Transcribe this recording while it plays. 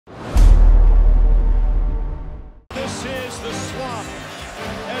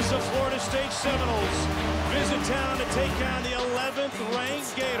the Florida State Seminoles visit town to take on the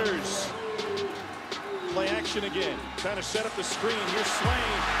 11th-ranked Gators. Play action again. Trying to set up the screen. Here's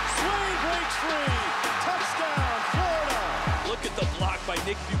Swain. Swain breaks free. Touchdown, Florida. Look at the block by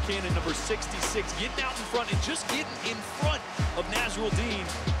Nick Buchanan, number 66, getting out in front and just getting in front of Nasruddin.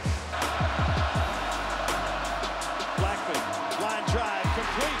 Blackman, line drive,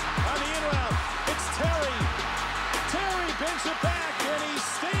 complete on the in route. It's Terry. Terry bends it back, and he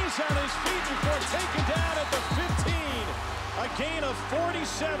stays on his feet before taken down at the 15. A gain of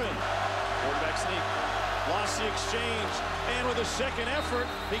 47. Quarterback sneak. Lost the exchange, and with a second effort,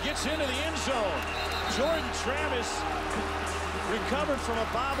 he gets into the end zone. Jordan Travis recovered from a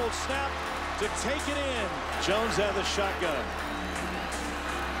bobbled snap to take it in. Jones out of the shotgun.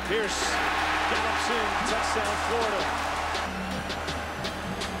 Pierce gallops in, touchdown Florida.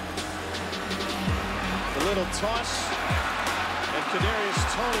 The little toss, and Kadarius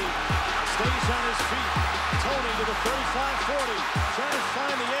Toney stays on his feet. Toney to the 35-40, trying to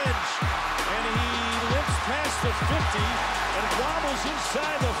find the edge, and he limps past the 50 and wobbles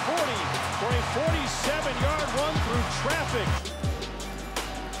inside the 40 for a 47-yard run through traffic.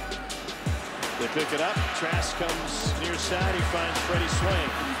 They pick it up. Trask comes near side. He finds Freddie Swain.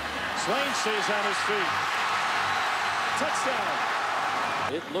 Swain stays on his feet. Touchdown.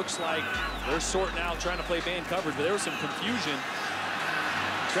 It looks like they're sorting out, trying to play man coverage, but there was some confusion.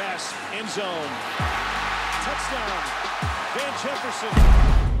 Trask, end zone. Touchdown. Van Jefferson.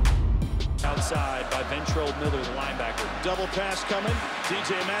 Outside by Ventrell Miller, the linebacker. Double pass coming.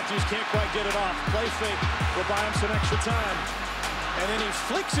 DJ Matthews can't quite get it off. Play fake will buy him some extra time. And then he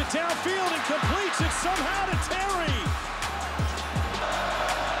flicks it downfield and completes it somehow to Terry.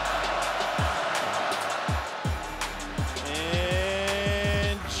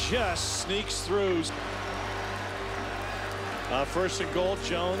 And just sneaks through. First and goal.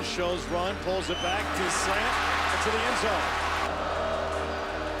 Jones shows run, pulls it back to slant into the end zone.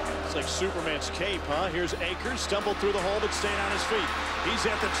 It's like Superman's cape, huh? Here's Akers, stumbled through the hole, but staying on his feet. He's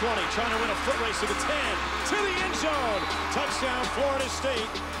at the 20, trying to win a foot race to the 10, to the end zone. Touchdown, Florida State.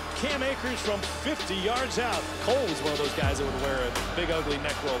 Cam Akers from 50 yards out. Cole was one of those guys that would wear a big, ugly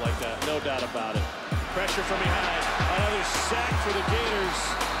neck roll like that. No doubt about it. Pressure from behind. Another sack for the Gators.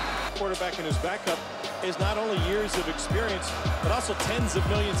 Quarterback and his backup is not only years of experience, but also tens of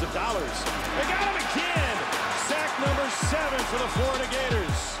millions of dollars. They got him again. Sack number 7 for the Florida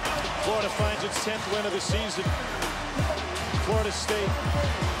Gators. Florida finds its 10th win of the season. Florida State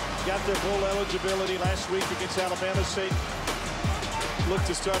got their bowl eligibility last week against Alabama State. Look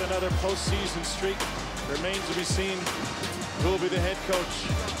to start another postseason streak. Remains to be seen who will be the head coach.